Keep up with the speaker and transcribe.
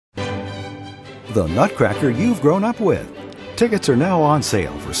the Nutcracker you've grown up with. Tickets are now on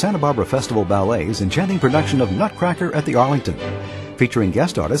sale for Santa Barbara Festival Ballet's enchanting production of Nutcracker at the Arlington, featuring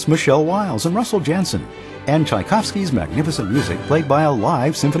guest artists Michelle Wiles and Russell Jansen, and Tchaikovsky's magnificent music played by a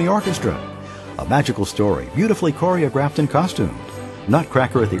live symphony orchestra. A magical story, beautifully choreographed and costumed.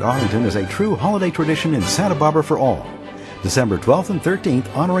 Nutcracker at the Arlington is a true holiday tradition in Santa Barbara for all. December 12th and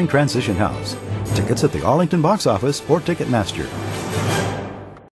 13th, honoring Transition House. Tickets at the Arlington box office or Ticketmaster.